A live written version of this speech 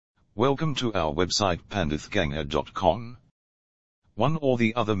Welcome to our website pandithganga.com. One or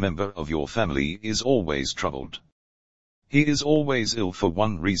the other member of your family is always troubled. He is always ill for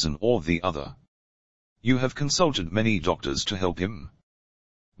one reason or the other. You have consulted many doctors to help him,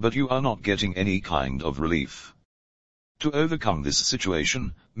 but you are not getting any kind of relief. To overcome this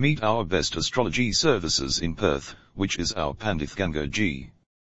situation, meet our best astrology services in Perth, which is our Pandith Ganga Ji.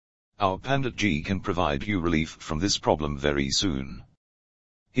 Our Pandit Ji can provide you relief from this problem very soon.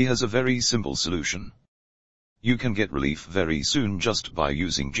 He has a very simple solution. You can get relief very soon just by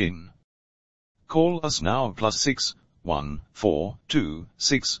using Jinn. Call us now +6 1 4 2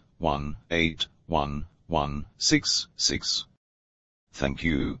 6 1 8 1 1 6 6. Thank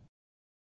you.